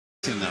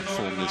in that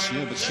form this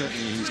year, but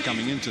certainly he's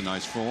coming into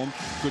nice form.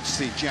 Good to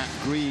see Jack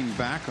Green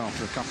back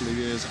after a couple of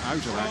years out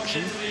of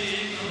action.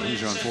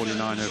 He's around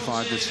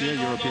 49.05 this year,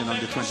 European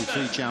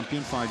under-23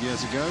 champion 5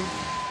 years ago.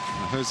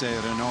 Jose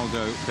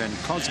Ronaldo Ben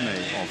Cosme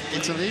of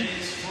Italy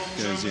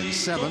goes in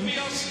 7,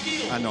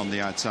 and on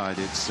the outside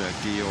it's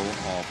Gil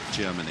of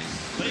Germany.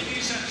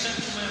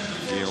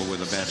 Gil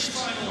with a best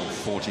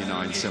of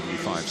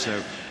 49.75.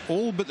 So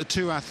all but the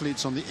two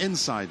athletes on the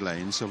inside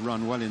lanes have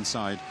run well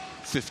inside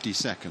 50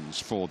 seconds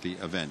for the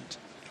event.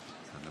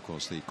 And of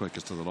course the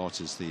quickest of the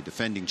lot is the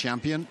defending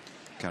champion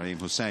Karim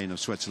Hussein of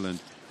Switzerland,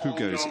 who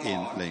goes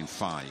in lane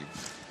 5.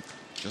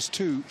 Just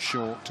too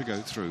short to go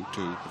through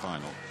to the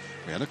final.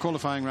 We had a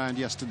qualifying round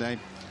yesterday,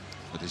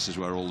 but this is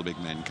where all the big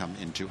men come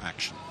into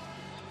action.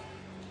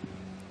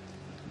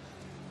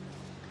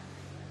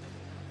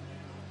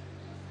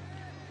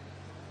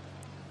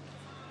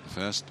 The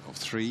first of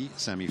 3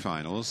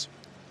 semi-finals.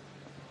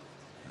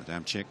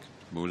 Adamczyk,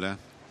 Müller,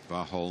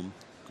 Warlholm,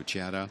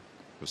 Kuchera,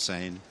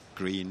 Hussein,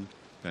 Green,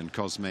 Ben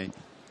Cosme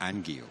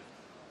and Gil.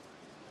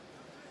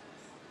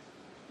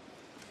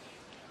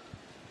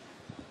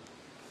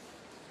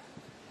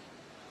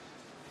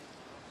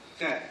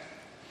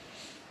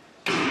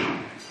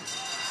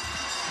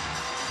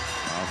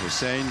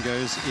 Hussein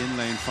goes in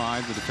lane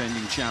 5, the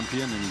defending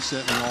champion, and he's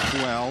certainly off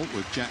well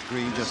with Jack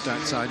Green just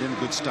outside him.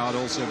 Good start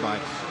also by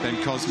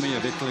Ben Cosme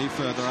of Italy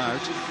further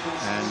out.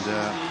 And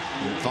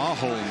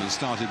Warlholm has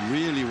started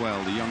really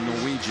well, the young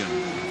Norwegian,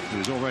 who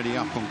is already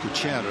up on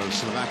Kuchera of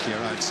Slovakia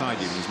outside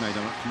him. He's made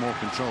a much more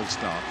controlled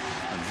start.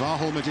 And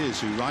Warlholm it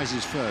is who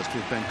rises first,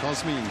 with Ben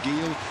Cosme and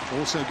Gil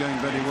also going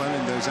very well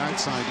in those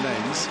outside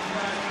lanes.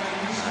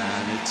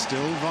 And it's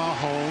still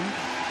Warlholm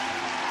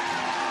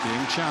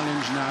being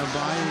challenged now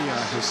by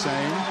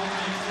Hussein.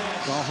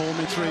 Warlholm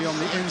in 3 on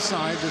the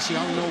inside, this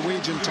young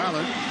Norwegian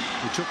talent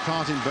who took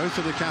part in both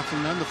the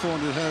decathlon and the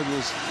 400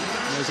 hurdles,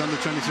 those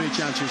under-23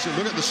 championships. So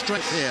look at the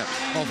strength here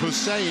of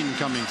Hussein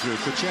coming through.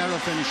 Kuchera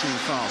finishing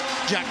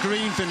fast, Jack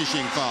Green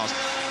finishing fast,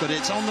 but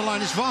it's on the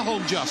line. It's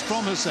Warlholm just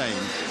from Hussein,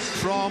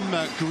 from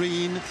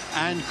Green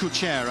and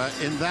Kuchera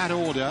in that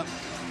order.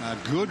 A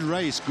good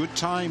race, good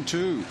time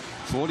too.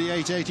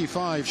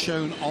 48.85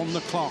 shown on the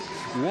clock.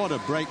 What a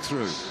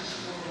breakthrough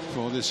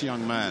for this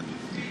young man.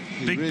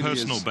 Big really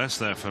personal best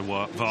there for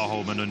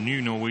Warlholm and a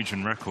new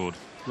Norwegian record.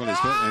 Well,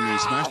 and he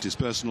smashed his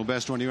personal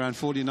best when he ran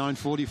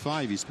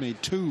 49.45. He's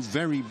made 2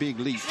 very big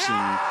leaps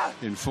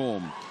in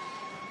form.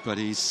 But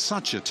he's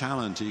such a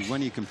talent.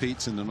 When he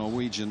competes in the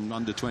Norwegian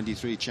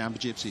under-23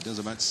 championships, he does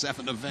about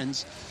 7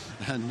 events.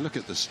 And look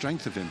at the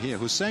strength of him here.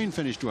 Hussein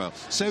finished well.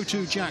 So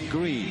too Jack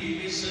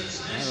Green.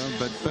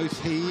 But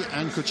both he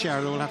and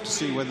Kuchera will have to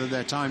see whether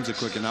their times are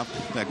quick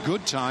enough. They're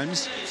good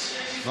times.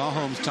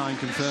 Warlholm's time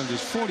confirmed is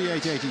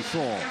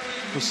 48.84.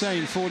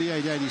 Hussein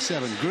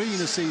 48.87. Green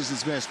has seized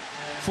his best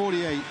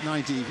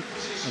 48.90,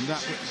 and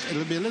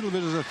it'll be a little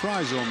bit of a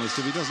surprise almost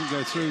if he doesn't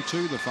go through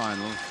to the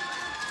final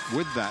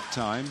with that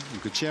time.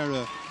 And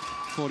Kuchera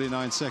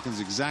 49 seconds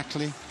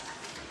exactly.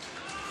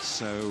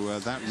 So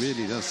that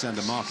really does send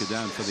a marker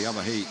down for the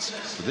other heats.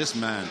 For this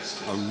man,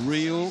 a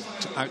real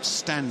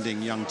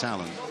outstanding young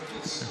talent.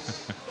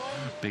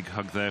 Big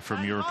hug there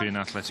from European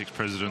Athletics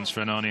President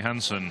Sven Arne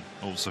Hansen,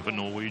 also a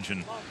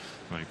Norwegian.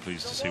 Very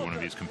pleased to see one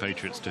of his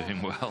compatriots do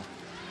him well.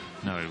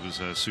 No, it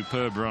was a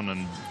superb run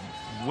and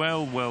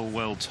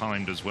well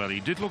timed as well. He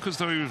did look as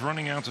though he was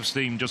running out of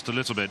steam just a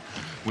little bit,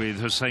 with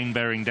Hussein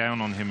bearing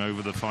down on him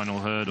over the final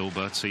hurdle,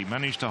 but he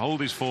managed to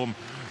hold his form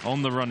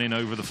on the run-in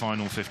over the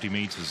final 50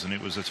 metres, and it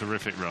was a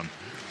terrific run.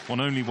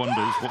 One only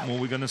wonders what more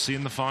we're going to see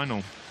in the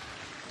final.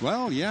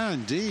 Well, yeah,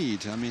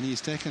 indeed. I mean, he's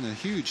taken a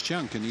huge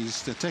chunk, and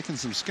he's taken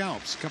some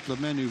scalps. A couple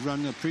of men who've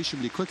run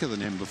appreciably quicker than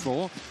him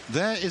before.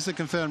 There is the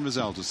confirmed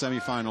result of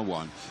semi-final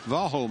 1.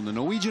 Warlholm, the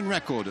Norwegian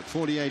record at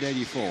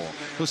 48.84.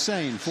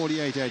 Hussein,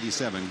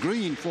 48.87.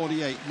 Green,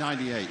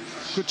 48.98.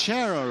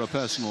 Kuchera, a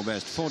personal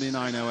best,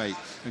 49.08.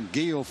 And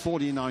Gil,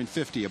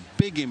 49.50. A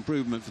big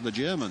improvement for the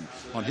German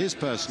on his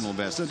personal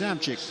best.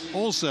 Adamczyk,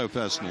 also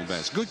personal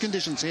best. Good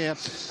conditions here,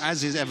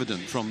 as is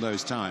evident from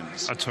those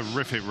times. A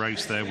terrific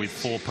race there with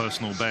 4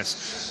 personal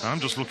best.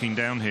 I'm just looking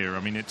down here. I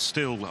mean, it's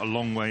still a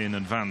long way in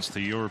advance. The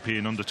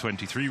European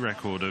under-23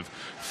 record of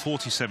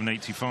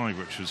 47.85,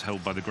 which was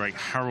held by the great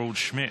Harold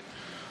Schmidt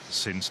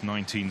since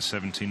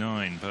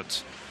 1979.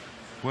 But,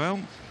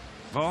 well,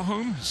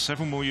 Warlholm,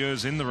 7 more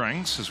years in the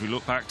ranks as we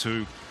look back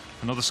to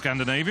another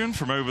Scandinavian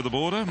from over the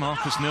border,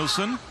 Marcus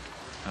Nilsson.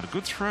 Had a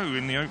good throw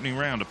in the opening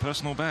round, a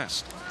personal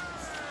best.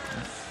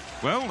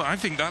 Well, I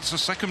think that's a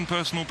second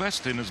personal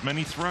best in as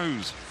many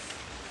throws.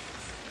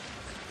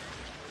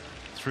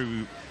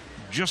 Through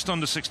just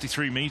under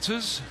 63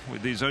 metres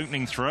with his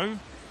opening throw,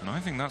 and I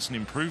think that's an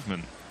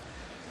improvement.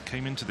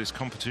 Came into this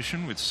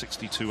competition with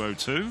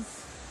 62.02.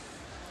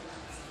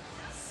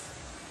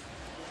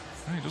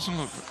 He doesn't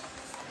look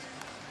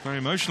very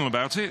emotional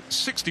about it.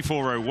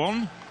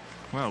 64.01.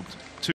 Well,